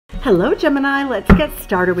Hello Gemini, let's get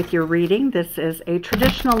started with your reading. This is a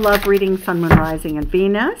traditional love reading, Sun, Moon, Rising, and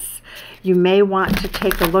Venus. You may want to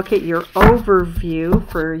take a look at your overview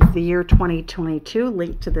for the year 2022,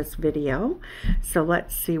 linked to this video. So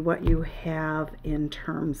let's see what you have in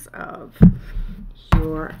terms of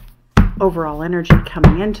your overall energy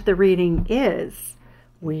coming into the reading is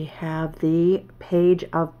we have the Page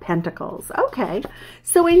of Pentacles. Okay,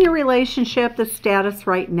 so in your relationship, the status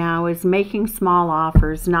right now is making small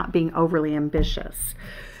offers, not being overly ambitious.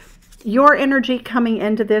 Your energy coming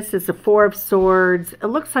into this is the Four of Swords. It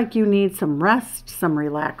looks like you need some rest, some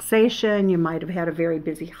relaxation. You might have had a very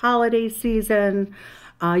busy holiday season.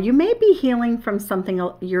 You may be healing from something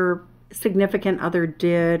your significant other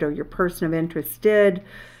did or your person of interest did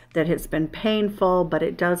that has been painful, but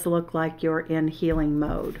it does look like you're in healing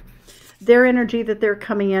mode. Their energy that they're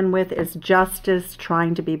coming in with is justice,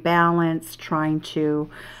 trying to be balanced, trying to,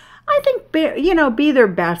 I think, be their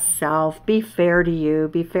best self, be fair to you,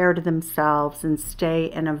 be fair to themselves, and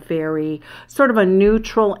stay in a very sort of a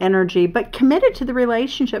neutral energy, but committed to the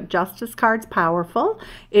relationship. Justice card's powerful.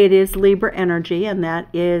 It is Libra energy, and that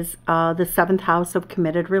is the 7th house of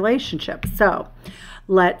committed relationships. So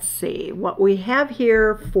let's see what we have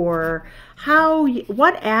here for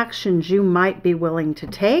what actions you might be willing to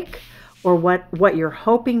take, or what you're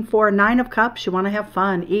hoping for. 9 of Cups, you want to have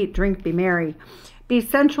fun, eat, drink, be merry, be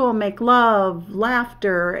sensual, make love,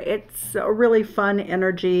 laughter. It's a really fun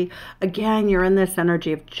energy. Again, you're in this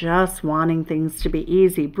energy of just wanting things to be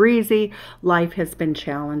easy breezy. Life has been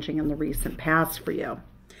challenging in the recent past for you.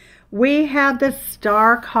 We have the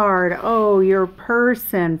Star card. Oh, your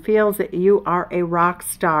person feels that you are a rock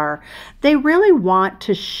star. They really want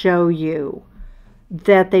to show you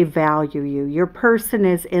that they value you. Your person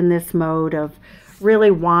is in this mode of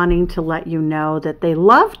really wanting to let you know that they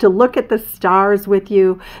love to look at the stars with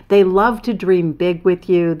you. They love to dream big with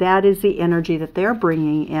you. That is the energy that they're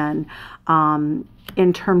bringing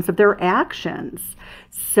in terms of their actions.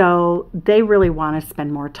 So they really want to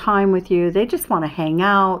spend more time with you. They just want to hang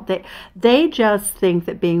out. They just think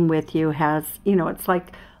that being with you has, it's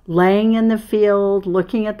like laying in the field,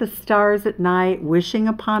 looking at the stars at night, wishing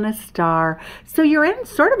upon a star. So you're in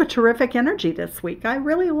sort of a terrific energy this week. I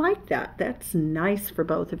really like that. That's nice for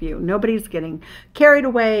both of you. Nobody's getting carried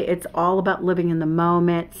away. It's all about living in the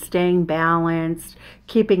moment, staying balanced,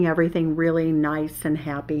 keeping everything really nice and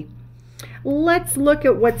happy. Let's look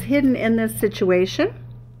at what's hidden in this situation.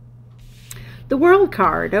 The World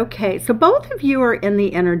card. Okay, so both of you are in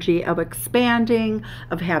the energy of expanding,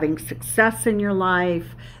 of having success in your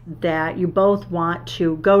life, that you both want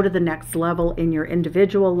to go to the next level in your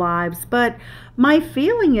individual lives. But my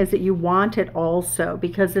feeling is that you want it also,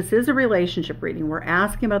 because this is a relationship reading. We're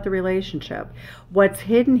asking about the relationship. What's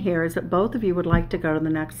hidden here is that both of you would like to go to the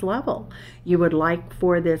next level. You would like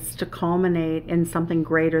for this to culminate in something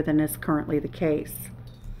greater than is currently the case.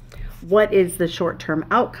 What is the short-term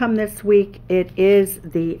outcome this week? It is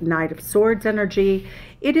the Knight of Swords energy.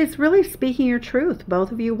 It is really speaking your truth.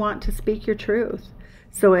 Both of you want to speak your truth.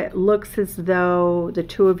 So it looks as though the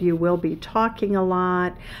two of you will be talking a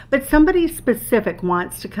lot, but somebody specific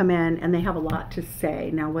wants to come in and they have a lot to say.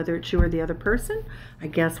 Now, whether it's you or the other person, I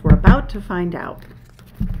guess we're about to find out.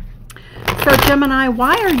 So Gemini,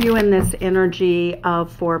 why are you in this energy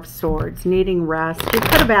of Four of Swords, needing rest? You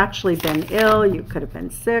could have actually been ill, you could have been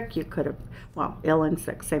sick, you could have, well, ill and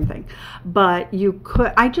sick, same thing. But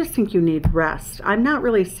I just think you need rest. I'm not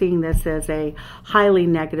really seeing this as a highly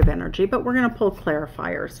negative energy, but we're going to pull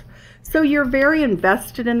clarifiers. So you're very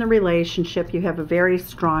invested in the relationship. You have a very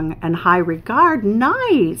strong and high regard.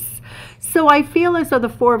 Nice. So I feel as though the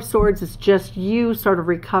Four of Swords is just you sort of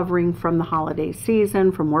recovering from the holiday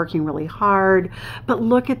season, from working really hard. But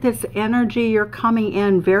look at this energy. You're coming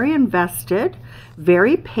in very invested,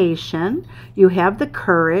 very patient. You have the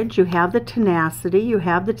courage, you have the tenacity, you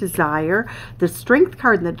have the desire. The Strength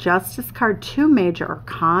card and the Justice card, two major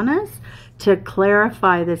arcanas to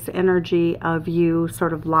clarify this energy of you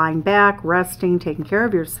sort of lying back, resting, taking care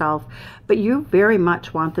of yourself. But you very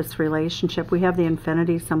much want this relationship. We have the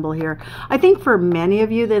infinity symbol here. I think for many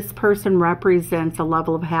of you, this person represents a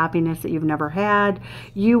level of happiness that you've never had.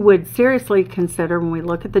 You would seriously consider, when we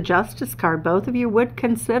look at the Justice card, both of you would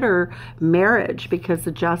consider marriage, because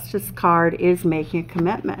the Justice card is making a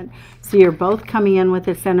commitment. So you're both coming in with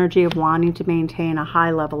this energy of wanting to maintain a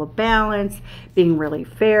high level of balance, being really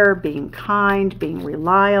fair, being kind, being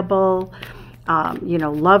reliable. you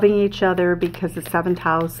know, loving each other, because the 7th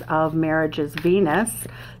house of marriage is Venus,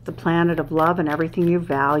 the planet of love and everything you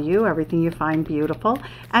value, everything you find beautiful,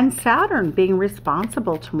 and Saturn, being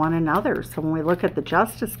responsible to one another. So when we look at the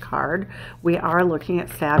Justice card, we are looking at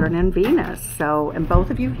Saturn and Venus. So, and both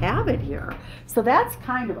of you have it here. So that's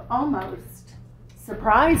kind of almost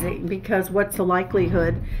surprising, because what's the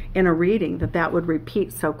likelihood in a reading that that would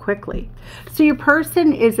repeat so quickly? So your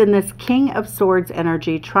person is in this King of Swords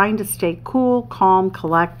energy, trying to stay cool, calm,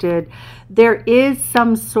 collected. There is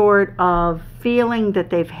some sort of feeling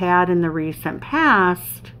that they've had in the recent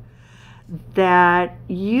past that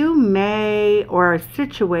you may, or a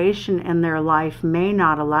situation in their life may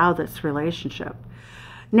not allow this relationship.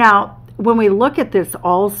 Now, when we look at this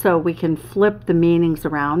also, we can flip the meanings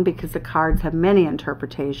around, because the cards have many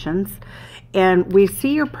interpretations. And we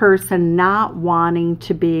see your person not wanting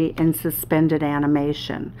to be in suspended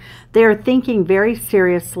animation. They're thinking very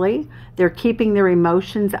seriously. They're keeping their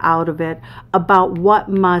emotions out of it about what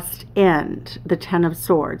must end, the 10 of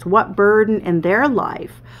Swords. What burden in their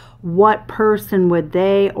life, what person would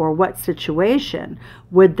they, or what situation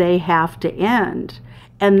would they have to end?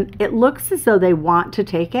 And it looks as though they want to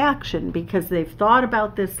take action, because they've thought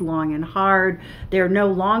about this long and hard. They're no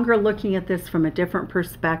longer looking at this from a different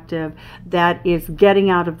perspective that is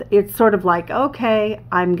getting out of, it's sort of like, okay,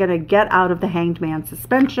 I'm going to get out of the Hanged Man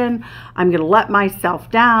suspension. I'm going to let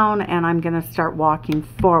myself down, and I'm going to start walking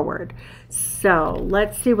forward. So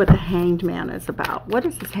let's see what the Hanged Man is about. What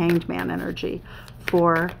is this Hanged Man energy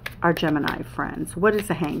for our Gemini friends? What is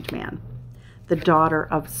the Hanged Man? The Daughter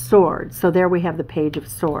of Swords. So there we have the Page of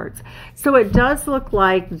Swords. So it does look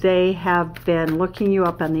like they have been looking you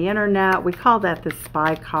up on the internet. We call that the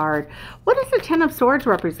spy card. What does the 10 of Swords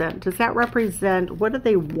represent? Does that represent, what do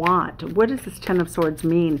they want? What does this 10 of Swords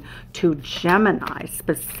mean to Gemini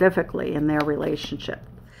specifically in their relationship?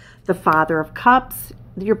 The Father of Cups.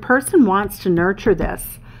 Your person wants to nurture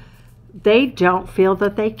this. They don't feel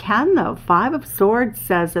that they can, though. 5 of Swords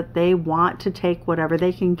says that they want to take whatever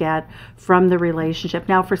they can get from the relationship.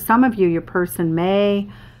 Now, for some of you, your person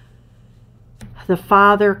may, the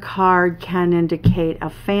Father card can indicate a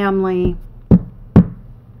family,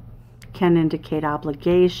 can indicate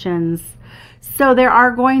obligations. So there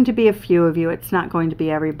are going to be a few of you. It's not going to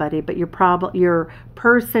be everybody, but your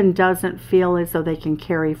person doesn't feel as though they can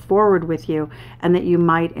carry forward with you, and that you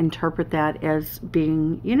might interpret that as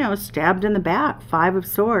being, you know, stabbed in the back. 5 of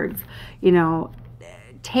Swords, you know,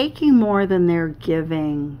 taking more than they're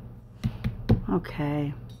giving.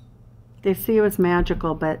 Okay. They see you as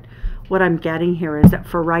magical, but what I'm getting here is that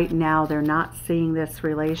for right now, they're not seeing this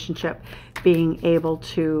relationship being able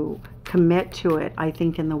to commit to it, I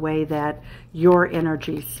think, in the way that your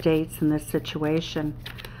energy states in this situation.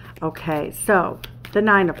 Okay, so the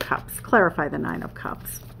 9 of Cups. Clarify the 9 of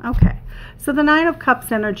Cups. Okay, so the 9 of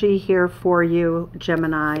Cups energy here for you,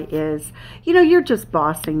 Gemini, is, you know, you're just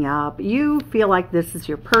bossing up. You feel like this is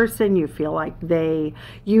your person. You feel like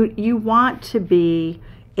you want to be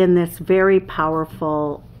in this very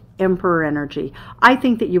powerful Emperor energy. I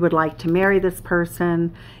think that you would like to marry this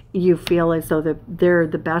person. You feel as though they're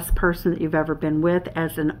the best person that you've ever been with,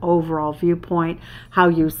 as an overall viewpoint, how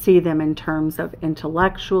you see them in terms of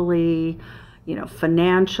intellectually, you know,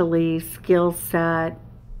 financially, skill set,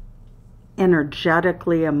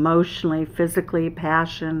 energetically, emotionally, physically,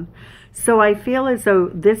 passion. So I feel as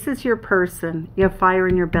though this is your person. You have fire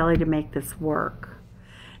in your belly to make this work.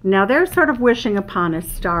 Now they're sort of wishing upon a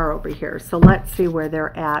star over here. So let's see where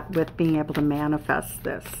they're at with being able to manifest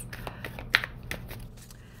this.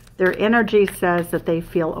 Their energy says that they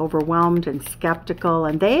feel overwhelmed and skeptical,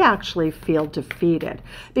 and they actually feel defeated,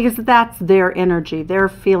 because that's their energy. They're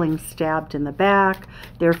feeling stabbed in the back.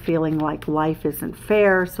 They're feeling like life isn't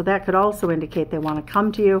fair. So that could also indicate they want to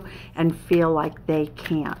come to you and feel like they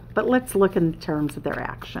can't. But let's look in terms of their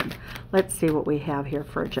action. Let's see what we have here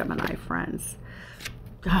for Gemini friends.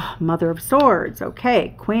 Oh, Mother of Swords.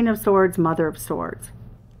 Okay, Queen of Swords, Mother of Swords.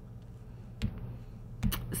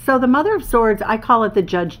 So the Mother of Swords, I call it the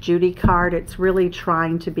Judge Judy card. It's really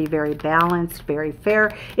trying to be very balanced, very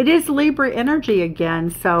fair. It is Libra energy again.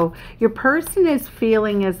 So your person is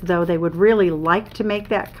feeling as though they would really like to make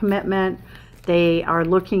that commitment. They are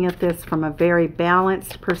looking at this from a very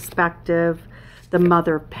balanced perspective. The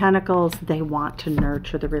Mother of Pentacles, they want to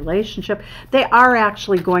nurture the relationship. They are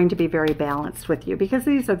actually going to be very balanced with you, because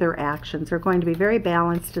these are their actions. They're going to be very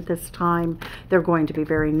balanced at this time. They're going to be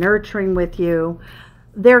very nurturing with you.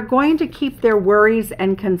 They're going to keep their worries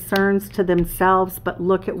and concerns to themselves, but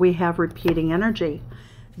look at, we have repeating energy.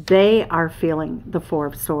 They are feeling the 4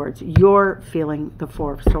 of Swords. You're feeling the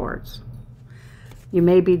 4 of Swords. You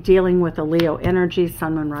may be dealing with a Leo energy,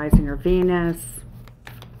 Sun, Moon, Rising, or Venus.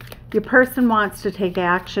 Your person wants to take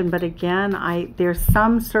action, but again, there's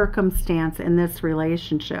some circumstance in this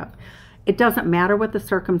relationship. It doesn't matter what the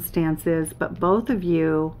circumstance is, but both of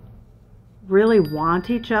you really want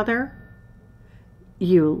each other.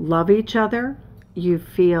 You love each other. You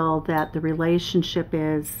feel that the relationship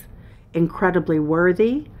is incredibly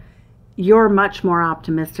worthy. You're much more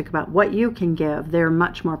optimistic about what you can give. They're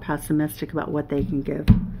much more pessimistic about what they can give.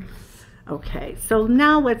 Okay, so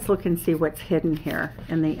now let's look and see what's hidden here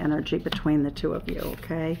in the energy between the two of you,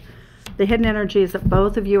 okay? The hidden energy is that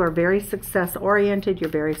both of you are very success-oriented. You're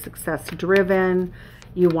very success-driven.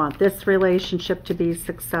 You want this relationship to be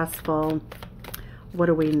successful. What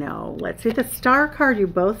do we know? Let's see the Star card. You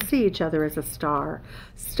both see each other as a star.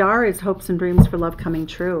 Star is hopes and dreams for love coming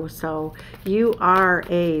true. So you are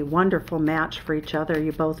a wonderful match for each other.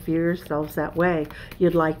 You both view yourselves that way.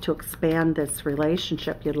 You'd like to expand this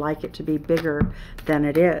relationship. You'd like it to be bigger than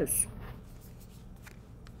it is.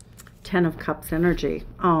 Ten of Cups energy.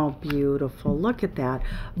 Oh, beautiful. Look at that.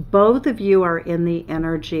 Both of you are in the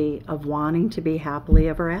energy of wanting to be happily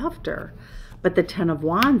ever after. But the Ten of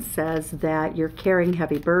Wands says that you're carrying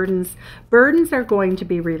heavy burdens. Burdens are going to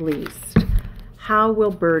be released. How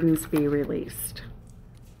will burdens be released?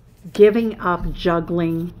 Giving up,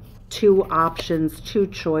 juggling two options, two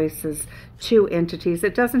choices, two entities.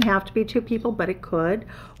 It doesn't have to be two people, but it could.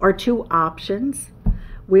 Or two options.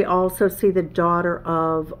 We also see the Daughter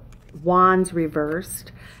of Wands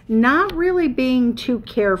reversed, not really being too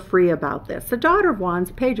carefree about this. The Daughter of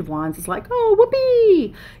Wands, Page of Wands is like, oh,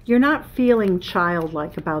 whoopee! You're not feeling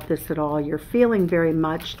childlike about this at all. You're feeling very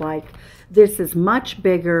much like this is much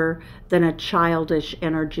bigger than a childish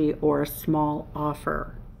energy or a small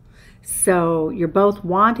offer. So you're both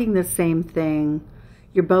wanting the same thing.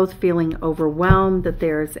 You're both feeling overwhelmed that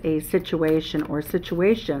there's a situation or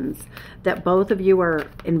situations that both of you are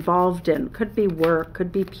involved in. Could be work,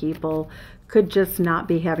 could be people, could just not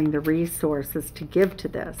be having the resources to give to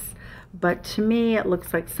this. But to me, it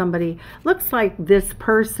looks like looks like this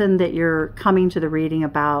person that you're coming to the reading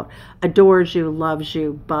about adores you, loves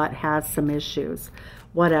you, but has some issues.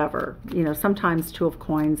 Whatever. You know, sometimes Two of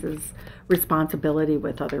Coins is responsibility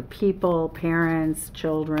with other people, parents,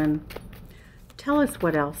 children. Tell us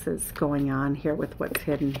what else is going on here with what's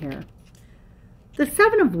hidden here. The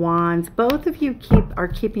Seven of Wands, both of you are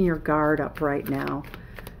keeping your guard up right now.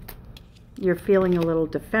 You're feeling a little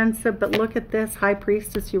defensive, but look at this, High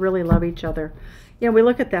Priestess, you really love each other. You know, we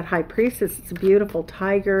look at that High Priestess, it's a beautiful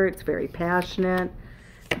tiger, it's very passionate.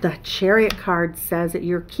 The Chariot card says that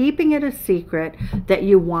you're keeping it a secret, that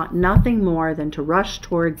you want nothing more than to rush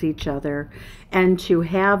towards each other and to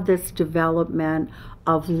have this development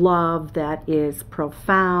of love that is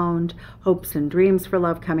profound, hopes and dreams for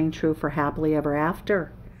love coming true for happily ever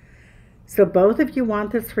after. So both of you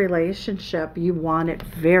want this relationship. You want it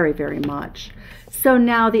very, very much. So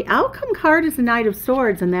now the outcome card is the Knight of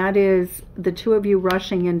Swords, and that is the two of you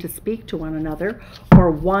rushing in to speak to one another, or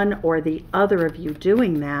one or the other of you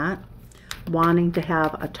doing that, wanting to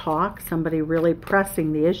have a talk, somebody really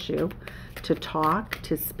pressing the issue to talk,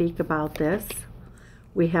 to speak about this.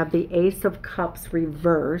 We have the Ace of Cups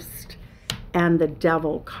reversed and the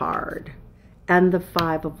Devil card and the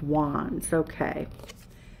Five of Wands. Okay.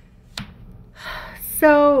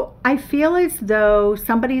 So I feel as though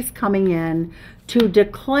somebody's coming in to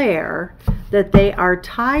declare that they are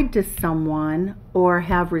tied to someone or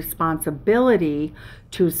have responsibility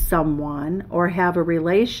to someone or have a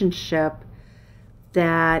relationship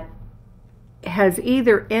that has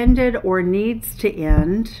either ended or needs to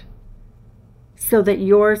end so that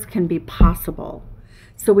yours can be possible.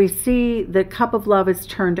 So we see the cup of love is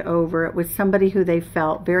turned over. It was somebody who they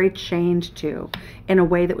felt very chained to in a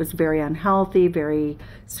way that was very unhealthy, very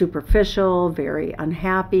superficial, very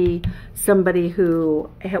unhappy. Somebody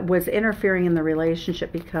who was interfering in the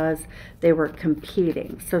relationship because they were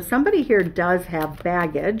competing. So somebody here does have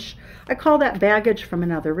baggage. I call that baggage from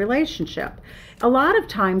another relationship. A lot of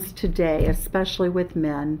times today, especially with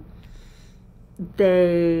men,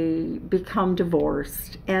 they become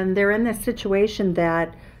divorced and they're in this situation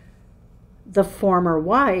that the former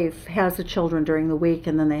wife has the children during the week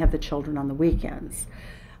and then they have the children on the weekends.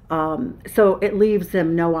 So it leaves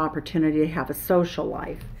them no opportunity to have a social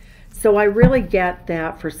life. So I really get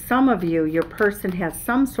that for some of you, your person has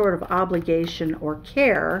some sort of obligation or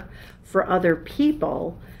care for other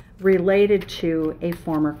people related to a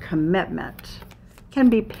former commitment. Can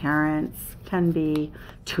be parents, can be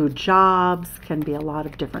two jobs, can be a lot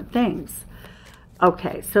of different things.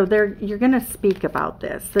 Okay, so you're going to speak about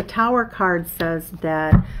this. The Tower card says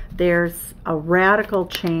that there's a radical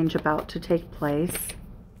change about to take place.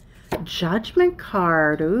 Judgment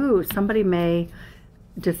card. Ooh, somebody may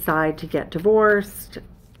decide to get divorced,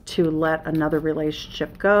 to let another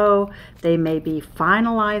relationship go. They may be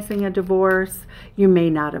finalizing a divorce. You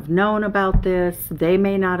may not have known about this. They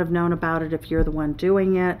may not have known about it if you're the one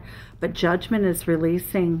doing it. But Judgment is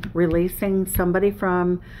releasing somebody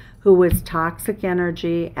from who was toxic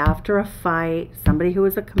energy after a fight, somebody who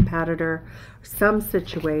was a competitor, some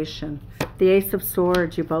situation. The Ace of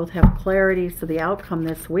Swords, you both have clarity, so the outcome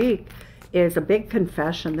this week is a big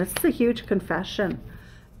confession. This is a huge confession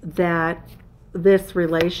that this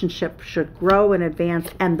relationship should grow and advance,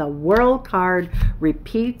 and the World card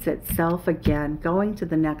repeats itself again, going to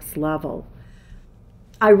the next level.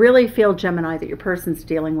 I really feel, Gemini, that your person's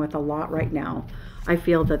dealing with a lot right now. I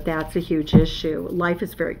feel that that's a huge issue. Life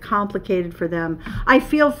is very complicated for them. I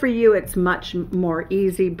feel for you it's much more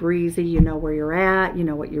easy breezy. You know where you're at. You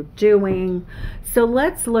know what you're doing. So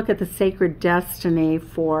let's look at the sacred destiny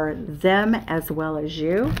for them as well as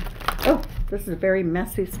you. Oh, this is a very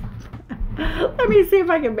messy. Let me see if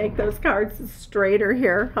I can make those cards straighter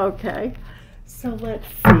here. Okay. So let's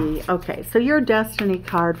see. Okay, so your destiny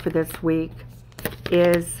card for this week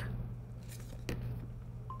is...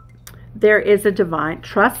 there is a divine,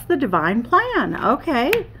 trust the divine plan.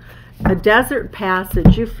 Okay. A desert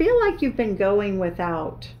passage. You feel like you've been going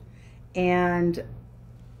without, and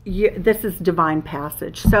this is divine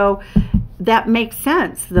passage. So that makes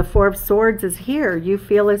sense. The Four of Swords is here. You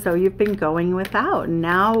feel as though you've been going without.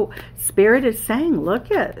 Now Spirit is saying,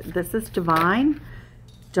 look it, this is divine.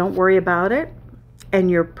 Don't worry about it. And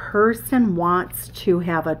your person wants to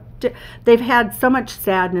have they've had so much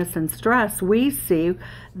sadness and stress. We see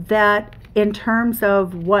that in terms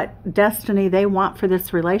of what destiny they want for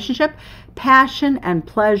this relationship, passion and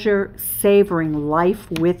pleasure, savoring life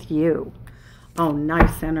with you. Oh,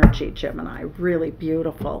 nice energy, Gemini. Really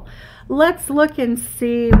beautiful. Let's look and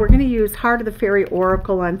see. We're going to use Heart of the Fairy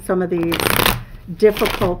Oracle on some of these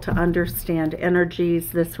difficult to understand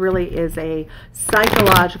energies. This really is a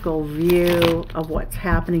psychological view of what's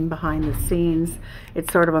happening behind the scenes.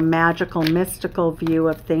 It's sort of a magical, mystical view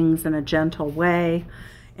of things in a gentle way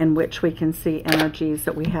in which we can see energies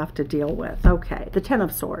that we have to deal with. Okay, the Ten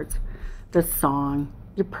of Swords, the song.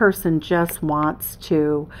 Your person just wants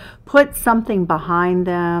to put something behind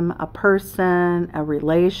them, a person, a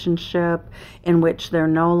relationship in which they're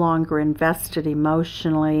no longer invested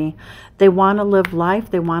emotionally. They want to live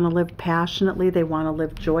life. They want to live passionately. They want to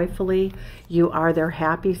live joyfully. You are their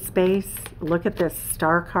happy space. Look at this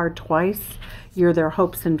Star card twice. You're their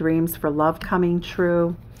hopes and dreams for love coming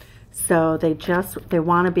true. So they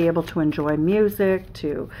want to be able to enjoy music,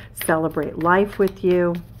 to celebrate life with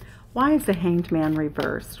you. Why is the Hanged Man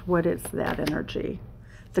reversed? What is that energy?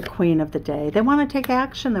 The Queen of the Day. They want to take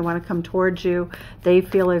action. They want to come towards you. They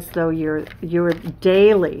feel as though you're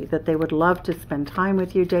daily, that they would love to spend time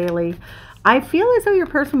with you daily. I feel as though your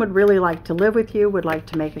person would really like to live with you, would like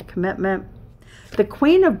to make a commitment. The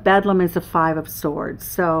Queen of Bedlam is a Five of Swords.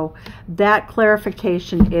 So that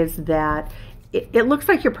clarification is that it looks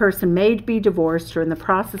like your person may be divorced or in the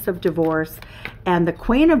process of divorce. And the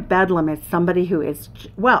Queen of Bedlam is somebody who is,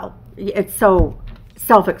 well, it's so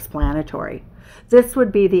self-explanatory. This would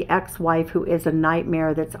be the ex-wife who is a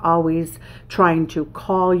nightmare, that's always trying to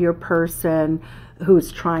call your person,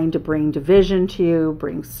 who's trying to bring division to you,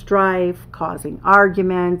 bring strife, causing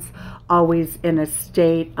arguments, always in a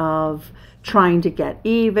state of trying to get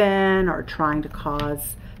even or trying to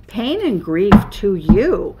cause pain and grief to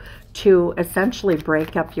you, to essentially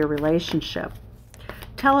break up your relationship.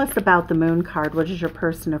 Tell us about the Moon card. What is your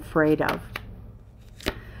person afraid of?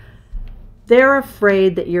 They're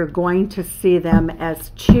afraid that you're going to see them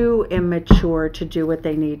as too immature to do what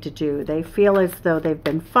they need to do. They feel as though they've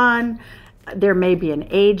been fun. There may be an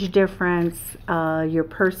age difference. Your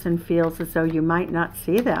person feels as though you might not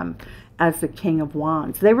see them as the King of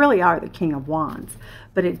Wands. They really are the King of Wands.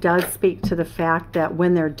 But it does speak to the fact that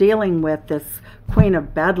when they're dealing with this Queen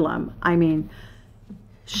of Bedlam, I mean,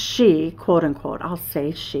 she, quote unquote, I'll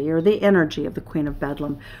say she, or the energy of the Queen of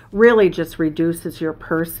Bedlam, really just reduces your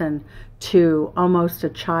person to almost a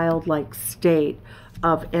childlike state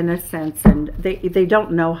of innocence, and they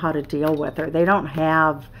don't know how to deal with her. They don't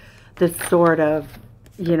have this sort of,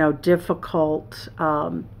 you know, difficult,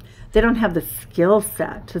 they don't have the skill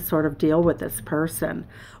set to sort of deal with this person.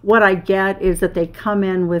 What I get is that they come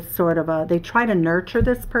in with sort of they try to nurture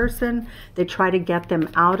this person. They try to get them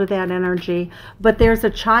out of that energy. But there's a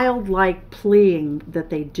childlike pleading that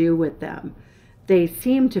they do with them. they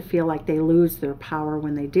seem to feel like they lose their power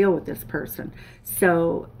when they deal with this person.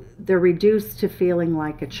 So they're reduced to feeling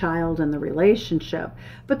like a child in the relationship,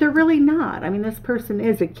 but they're really not. I mean, this person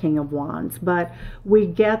is a King of Wands, but we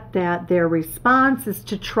get that their response is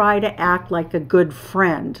to try to act like a good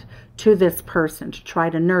friend to this person, to try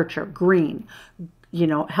to nurture, green, you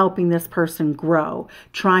know, helping this person grow,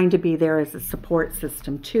 trying to be there as a support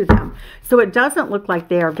system to them. So it doesn't look like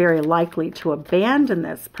they are very likely to abandon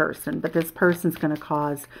this person, but this person's going to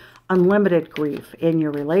cause unlimited grief in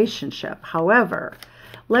your relationship. However,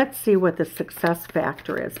 let's see what the success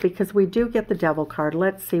factor is, because we do get the Devil card.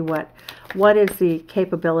 Let's see what is the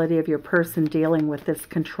capability of your person dealing with this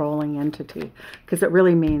controlling entity, because it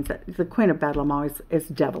really means that the Queen of Bedlam always is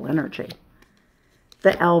devil energy.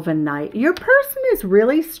 The Elven Knight. Your person is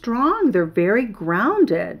really strong. They're very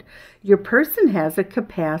grounded. Your person has a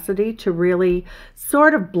capacity to really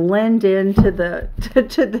sort of blend into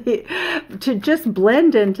to just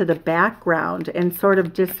blend into the background and sort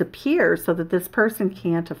of disappear so that this person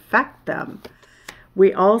can't affect them.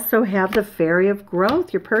 We also have the Fairy of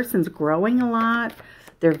Growth. Your person's growing a lot.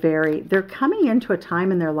 They're coming into a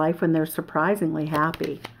time in their life when they're surprisingly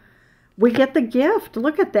happy. We get the Gift.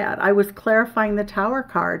 Look at that. I was clarifying the Tower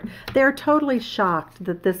card. They're totally shocked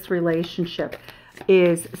that this relationship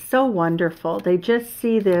is so wonderful. They just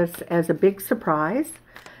see this as a big surprise.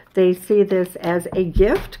 They see this as a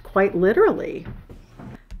gift, quite literally.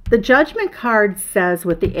 The Judgment card says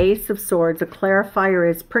with the Ace of Swords, a clarifier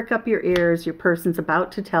is prick up your ears. Your person's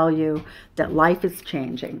about to tell you that life is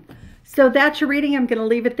changing. So that's your reading. I'm going to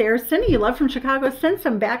leave it there. Sending you love from Chicago. Send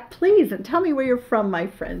some back, please, and tell me where you're from, my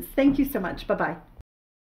friends. Thank you so much. Bye-bye.